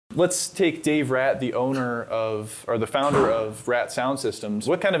Let's take Dave Ratt, the owner of, or the founder of Ratt Sound Systems.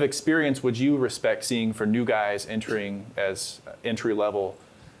 What kind of experience would you respect seeing for new guys entering as entry-level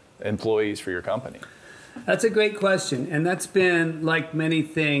employees for your company? That's a great question. And that's been, like many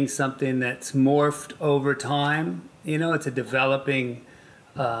things, something that's morphed over time. You know, it's a developing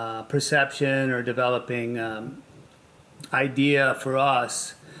perception or developing idea for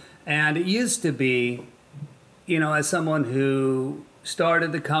us. And it used to be, you know, as someone who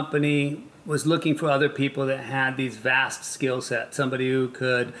started the company, was looking for other people that had these vast skill sets. Somebody who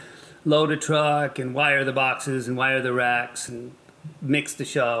could load a truck and wire the boxes and wire the racks and mix the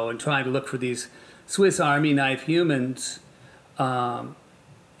show, and trying to look for these Swiss Army knife humans. And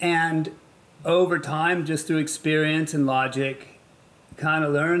over time, just through experience and logic, kind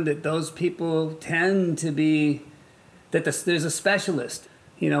of learned that those people tend to be, that there's a specialist.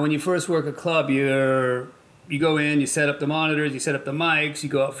 You know, when you first work a club, you go in, you set up the monitors, you set up the mics, you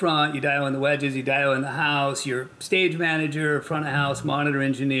go up front, you dial in the wedges, you dial in the house, you're stage manager, front of house, monitor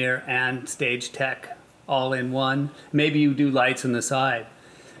engineer, and stage tech all in one. Maybe you do lights on the side.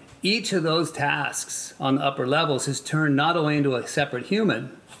 Each of those tasks on the upper levels has turned not only into a separate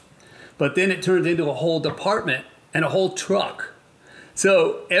human, but then it turns into a whole department and a whole truck.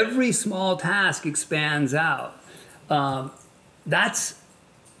 So every small task expands out. That's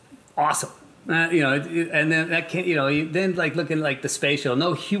awesome. You know, and then that can't, you know, then like looking like the space shuttle.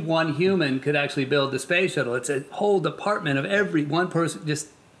 No one human could actually build the space shuttle. It's a whole department of every one person. Just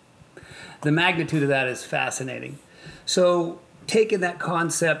the magnitude of that is fascinating. So taking that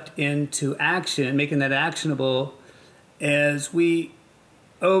concept into action, making that actionable, as we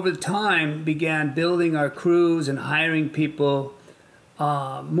over time began building our crews and hiring people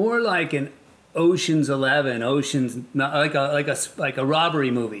more like an Ocean's 11, like a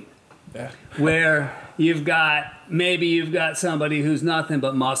robbery movie. Yeah. Where you've got somebody who's nothing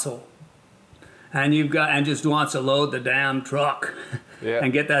but muscle, and just wants to load the damn truck, yeah,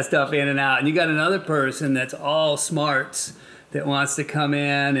 and get that stuff in and out. And you got another person that's all smarts, that wants to come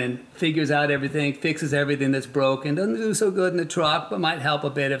in and figures out everything, fixes everything that's broken, doesn't do so good in the truck, but might help a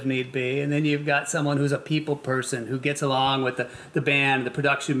bit if need be. And then you've got someone who's a people person, who gets along with the band, the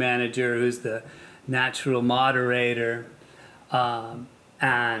production manager, who's the natural moderator,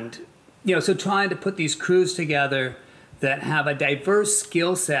 and you know, so trying to put these crews together that have a diverse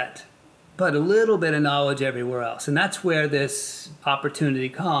skill set, but a little bit of knowledge everywhere else. And that's where this opportunity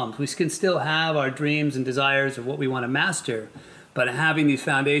comes. We can still have our dreams and desires of what we want to master, but having these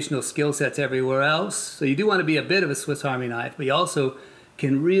foundational skill sets everywhere else. So you do want to be a bit of a Swiss Army knife, but you also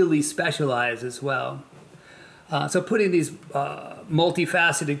can really specialize as well. So putting these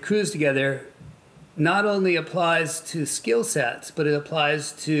multifaceted crews together not only applies to skill sets, but it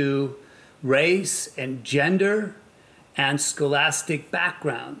applies to race and gender and scholastic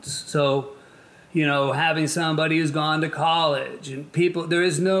backgrounds. So, you know, having somebody who's gone to college and people,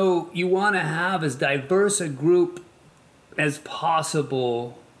 you want to have as diverse a group as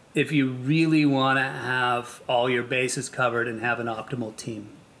possible if you really want to have all your bases covered and have an optimal team.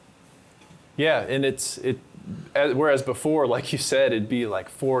 Yeah, and whereas before, like you said, it'd be like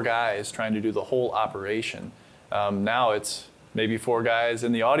 4 guys trying to do the whole operation. Now it's maybe 4 guys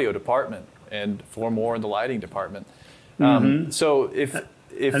in the audio department and 4 more in the lighting department. So if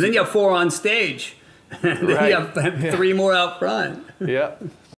and then you have 4 on stage, and then you have 3 more out front. Yeah.